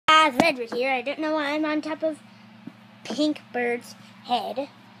guys, Redwood here. I don't know why I'm on top of Pink Bird's head.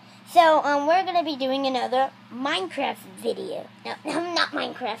 So, we're going to be doing another Minecraft video. No, not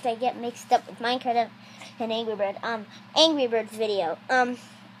Minecraft. I get mixed up with Minecraft and Angry Bird. Angry Bird's video. And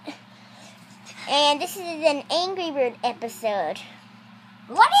this is an Angry Bird episode.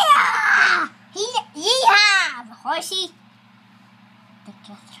 What yeehaw, horsey.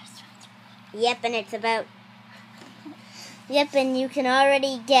 Yep, and it's about... Yep, and you can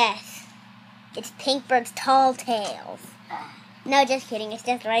already guess. It's Pink Bird's Tall Tales. No, just kidding. It's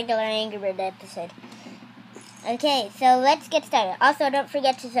just a regular Angry Bird episode. Okay, so let's get started. Also, don't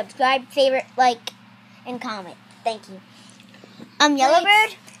forget to subscribe, favorite, like, and comment. Thank you.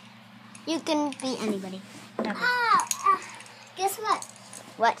 Yellowbird, you can be anybody. Guess what?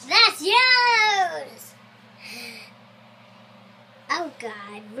 What? That's yours! Oh,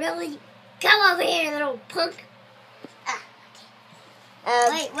 God, really? Come over here, little punk.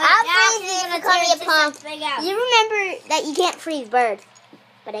 I'll freeze you if you call me a punk. You remember that you can't freeze birds,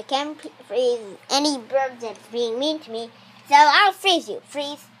 but I can freeze any bird that's being mean to me. So I'll freeze you.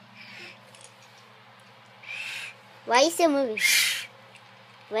 Freeze. Why are you still moving?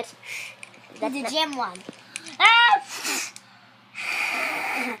 What? That's the gym one.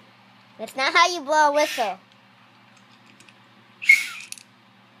 That's not how you blow a whistle.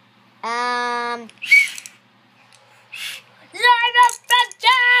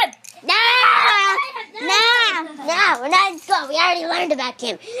 No, we're not in school. We already learned about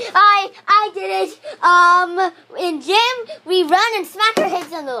gym. I did it. In gym, we run and smack our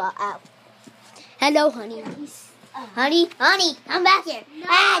heads on the wall. Ow. Hello, honey. Honey, come back here.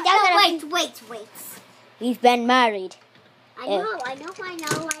 Wait. We've been married. I know.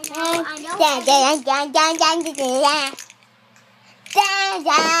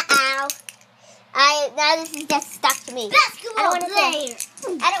 Now this is just stuck to me. Basketball I don't want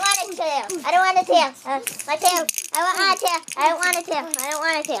a tail. My tail. I don't want a tail. I want my tail. I don't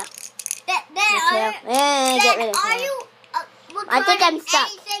want a tail. Get rid of it. I think I'm stuck.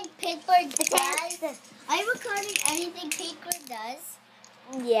 Anything Pink Bird does? Are you recording anything Pink Bird does?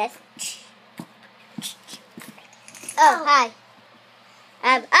 Yes. Oh, hi.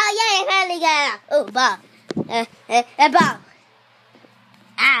 Yeah, I finally got it. Oh, ball. A ball.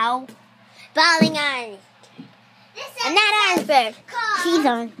 Ow. Balling on. I'm not Orange Bird. She's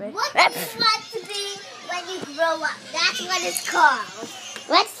Orange Bird. What do you want to be when you grow up? That's what it's called.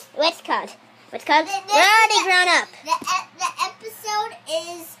 What's called? We're already grown up. The episode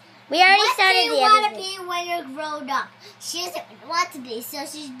is... We already started the episode. What do you want to be when you're grown up? She doesn't want to be, so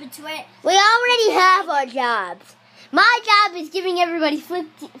she's between... We already have our jobs. My job is giving everybody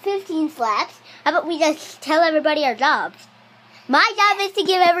 15 slaps. How about we just tell everybody our jobs? My job is to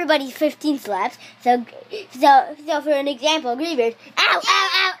give everybody 15 slaps. So for an example, Greybird. Ow!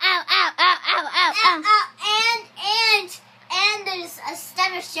 And there's a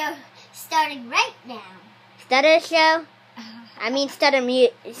stutter show starting right now. Stutter show? I mean stutter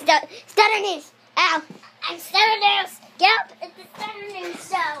news. Ow! I'm Stutter News. Get up! It's the Stutter News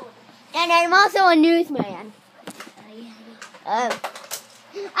show. And I'm also a newsman. I'm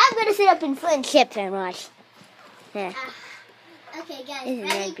gonna sit up in Flint Chips and watch. Yeah. Okay, guys. This is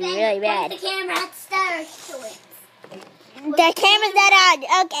going to be really bad. The camera at Stutter Show. The camera's not on.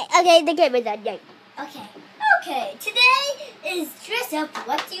 Okay, the camera's on. Yeah. Okay. Today is dress up.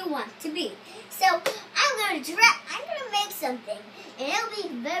 What do you want to be? So I'm gonna make something, and it'll be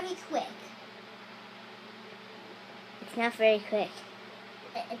very quick. It's not very quick.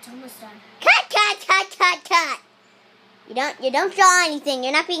 It's almost done. Cut! You don't draw anything.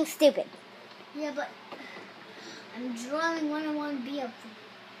 You're not being stupid. Yeah, but I'm drawing what I want to be up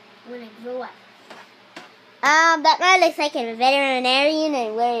when I grow up. That might look like a veterinarian,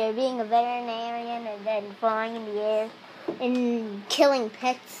 and where you're being a veterinarian and then flying in the air and killing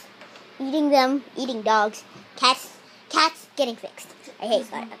pets, eating dogs, cats getting fixed. I hate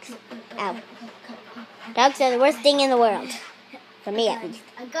dogs. Ow. Dogs are the worst thing in the world. For me, at least.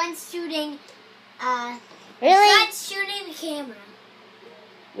 A gun shooting, Really? A gun shooting the camera.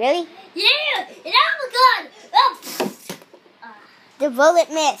 Really? Yeah! And I'm a gun! Oh. The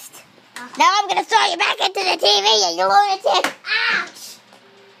bullet missed. Now I'm going to throw you back into the TV, you lunatic! Ouch!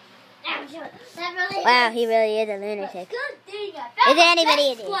 That really Wow, he really is a lunatic. Good thing Is there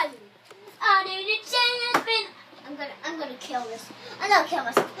anybody in here? I'm gonna kill this. I'm gonna kill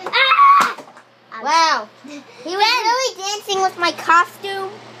myself. Wow. He was really dancing with my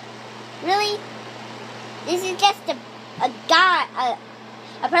costume? Really? This is just a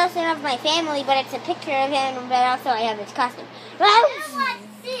person of my family, but it's a picture of him, but also I have his costume. I want to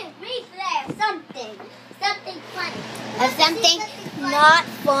see a replay of something. something funny. Of something not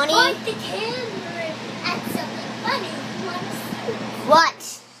funny. Point the camera at something funny. You want to see? What?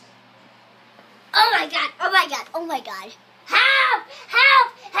 Oh my god! Oh my god! Oh my god! Help! Help!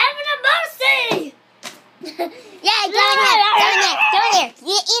 Heaven of mercy! Yeah, go in here. Go in here. Go in here.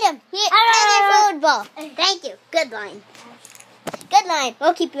 You eat him. Here, another food bowl. Thank you. Good line. Good line.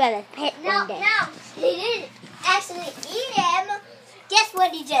 We'll keep you as a pet one day. No, he didn't actually eat him. Guess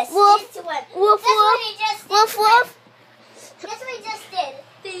what he just Woof. did to him? Woof, Guess what woof. he just did Woof, to him? woof. Guess what he just did?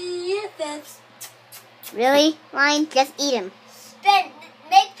 BFFs. Really? Line? Just eat him.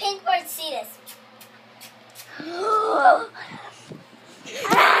 Make Pinkbird see this.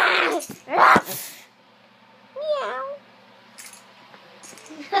 Meow.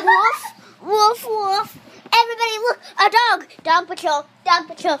 Woof, woof, woof. Everybody look, a dog. Dog patrol, dog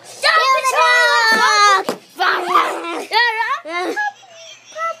patrol. Kill the dog!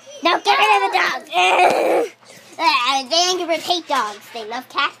 No, get rid of the dog. The Angry Birds hate dogs. They love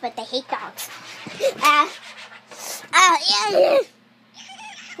cats, but they hate dogs. Yeah.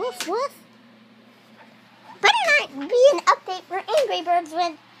 Woof, woof. Better not be an update for Angry Birds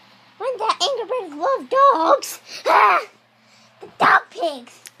when the Angry Birds love dogs. The dog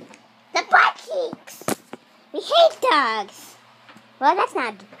pigs. The butt cheeks. We hate dogs. Well, that's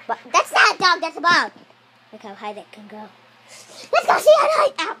not a dog, that's a bug. Look how high that can go. Let's go see how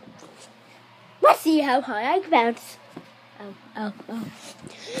high. Ow. Let's see how high I can bounce. Oh.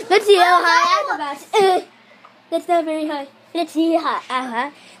 Let's see how high I can bounce. That's not very high. Let's see how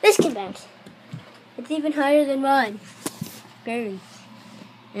high this can bounce. It's even higher than mine. Very.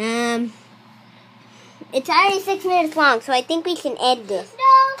 It's already 6 minutes long, so I think we can end this.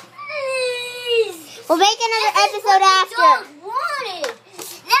 No, please. We'll make another episode after. Dogs wanted.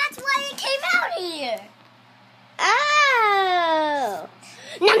 That's why it came out here. Oh.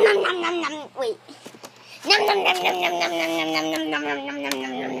 Nom nom nom nom nom. Wait. Nom nom nom nom nom nom nom nom nom nom nom nom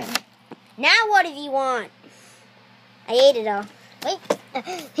nom nom nom. Now what does he want? I ate it all. Wait.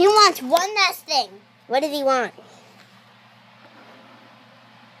 He wants one last thing. What does he want?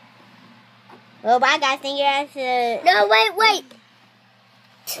 Well, bye guys. Thank you guys. No, wait.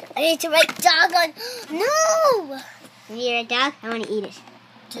 I need to write dog on. No. You're a dog? I want to eat it.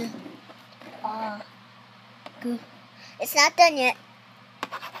 Good. It's not done yet.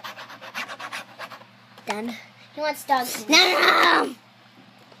 Done. He wants dogs. No.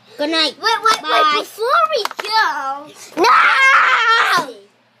 Good night. Wait. Bye. Before we go. No.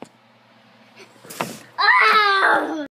 Oh!